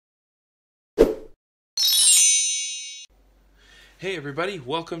Hey everybody,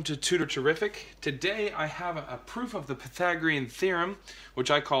 welcome to Tutor Terrific. Today I have a proof of the Pythagorean Theorem, which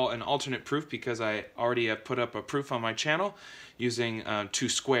I call an alternate proof because I already have put up a proof on my channel using two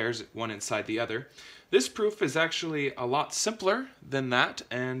squares, one inside the other. This proof is actually a lot simpler than that,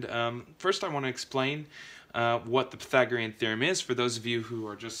 and first I want to explain what the Pythagorean Theorem is for those of you who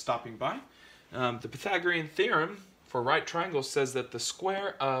are just stopping by. The Pythagorean Theorem for right triangles says that the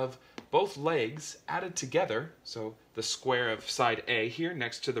square of both legs added together, so the square of side A here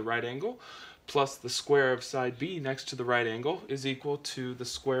next to the right angle, plus the square of side B next to the right angle is equal to the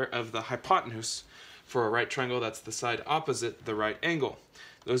square of the hypotenuse. For a right triangle, that's the side opposite the right angle.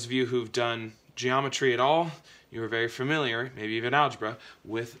 Those of you who've done geometry at all, you are very familiar, maybe even algebra,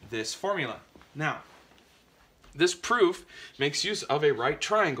 with this formula. Now, this proof makes use of a right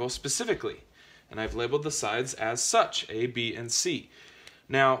triangle specifically, and I've labeled the sides as such, A, B, and C.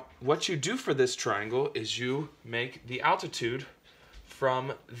 Now, what you do for this triangle is you make the altitude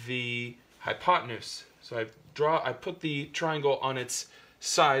from the hypotenuse. So I put the triangle on its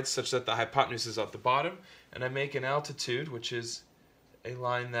sides such that the hypotenuse is at the bottom, and I make an altitude, which is a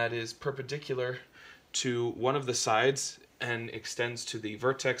line that is perpendicular to one of the sides and extends to the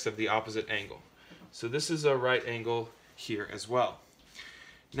vertex of the opposite angle. So this is a right angle here as well.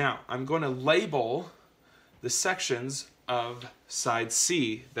 Now, I'm going to label the sections of side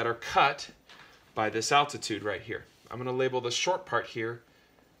C that are cut by this altitude right here. I'm going to label the short part here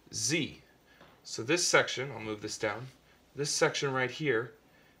Z. So this section, I'll move this down, this section right here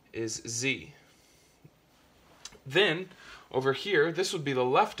is Z. Then over here, this would be the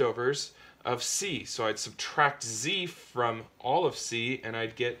leftovers of C. So I'd subtract Z from all of C and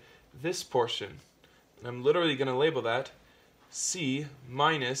I'd get this portion. And I'm literally going to label that C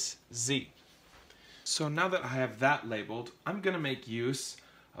minus Z. So now that I have that labeled, I'm going to make use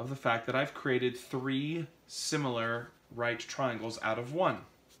of the fact that I've created three similar right triangles out of one.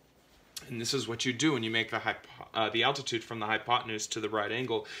 And this is what you do when you make the altitude from the hypotenuse to the right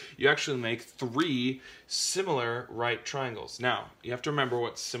angle. You actually make three similar right triangles. Now, you have to remember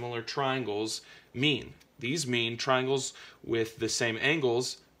what similar triangles mean. These mean triangles with the same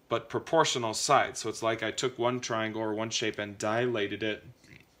angles but proportional sides. So it's like I took one triangle or one shape and dilated it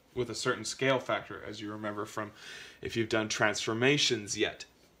with a certain scale factor, as you remember from if you've done transformations yet.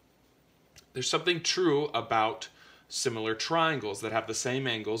 There's something true about similar triangles that have the same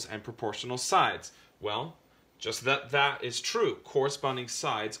angles and proportional sides. Well, just that is true. Corresponding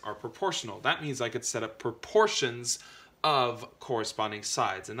sides are proportional. That means I could set up proportions of corresponding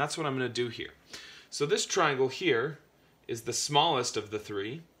sides, and that's what I'm going to do here. So this triangle here is the smallest of the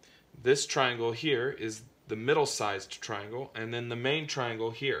three. This triangle here is the middle-sized triangle, and then the main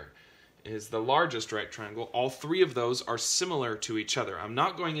triangle here is the largest right triangle. All three of those are similar to each other. I'm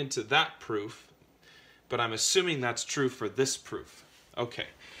not going into that proof, but I'm assuming that's true for this proof. Okay,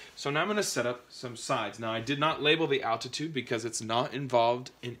 so now I'm going to set up some sides. Now I did not label the altitude because it's not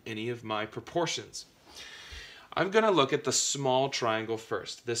involved in any of my proportions. I'm going to look at the small triangle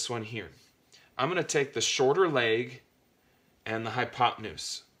first, this one here. I'm going to take the shorter leg and the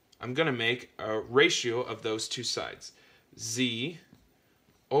hypotenuse. I'm going to make a ratio of those two sides, Z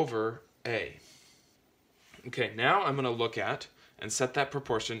over A. Okay, now I'm going to look at and set that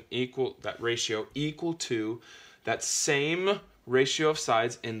proportion equal, that ratio equal to that same ratio of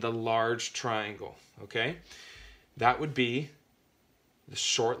sides in the large triangle. Okay, that would be the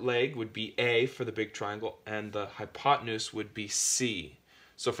short leg would be A for the big triangle, and the hypotenuse would be C.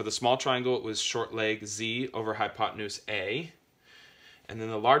 So for the small triangle, it was short leg Z over hypotenuse A. And then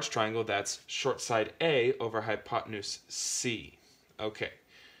the large triangle, that's short side A over hypotenuse C. Okay,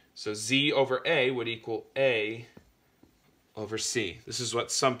 so Z over A would equal A over C. This is what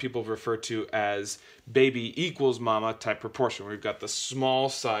some people refer to as baby equals mama type proportion, where we've got the small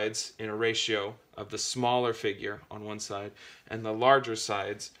sides in a ratio of the smaller figure on one side and the larger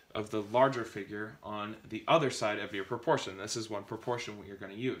sides of the larger figure on the other side of your proportion. This is one proportion you're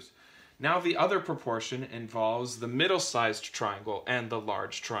going to use. Now the other proportion involves the middle-sized triangle and the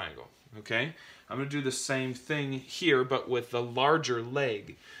large triangle, okay? I'm going to do the same thing here, but with the larger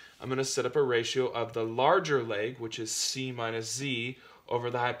leg. I'm going to set up a ratio of the larger leg, which is C minus Z, over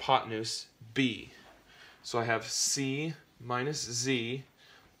the hypotenuse B. So I have C minus Z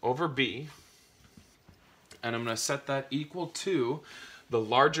over B, and I'm going to set that equal to the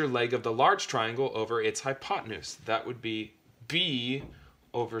larger leg of the large triangle over its hypotenuse. That would be B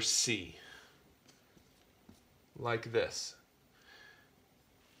over C, like this.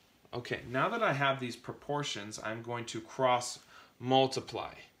 Okay, now that I have these proportions, I'm going to cross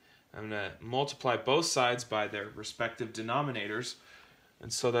multiply. I'm going to multiply both sides by their respective denominators,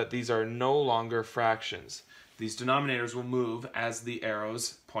 and so that these are no longer fractions. these denominators will move as the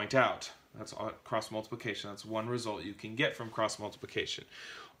arrows point out. That's cross multiplication. That's one result you can get from cross multiplication.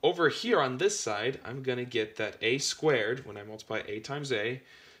 Over here on this side, I'm going to get that a squared, when I multiply a times a,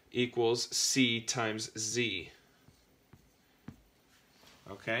 equals c times z.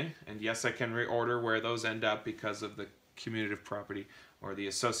 Okay, and yes, I can reorder where those end up because of the commutative property or the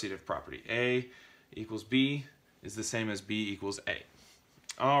associative property. A equals b is the same as b equals a.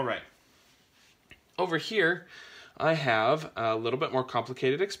 All right. Over here, I have a little bit more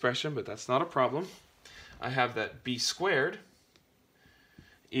complicated expression, but that's not a problem. I have that b squared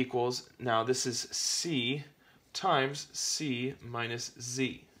equals, now this is c times c minus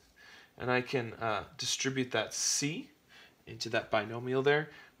z. And I can distribute that c into that binomial there,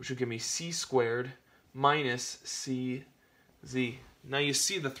 which will give me c squared minus cz. Now you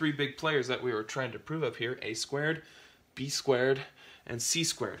see the three big players that we were trying to prove up here, a squared, b squared, and c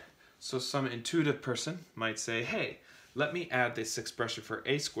squared. So some intuitive person might say, hey, let me add this expression for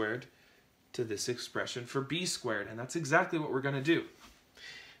a squared to this expression for b squared, and that's exactly what we're going to do.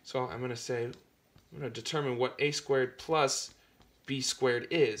 So I'm going to say, I'm going to determine what a squared plus b squared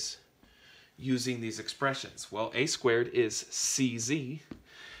is using these expressions. Well, a squared is cz,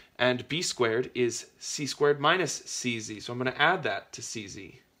 and b squared is c squared minus cz. So I'm going to add that to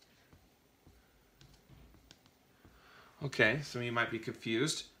cz. Okay, some of you might be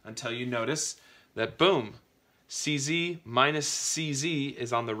confused until you notice that, boom, cz minus cz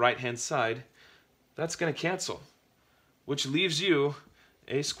is on the right-hand side. That's going to cancel, which leaves you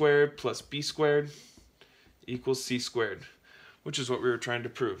a squared plus b squared equals c squared, which is what we were trying to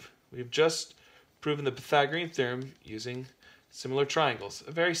prove. We've just proven the Pythagorean theorem using similar triangles.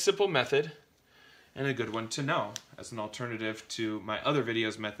 A very simple method and a good one to know as an alternative to my other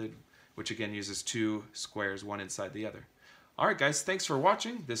videos method, which again uses two squares, one inside the other. Alright guys, thanks for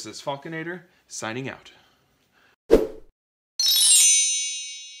watching. This is Falconator signing out.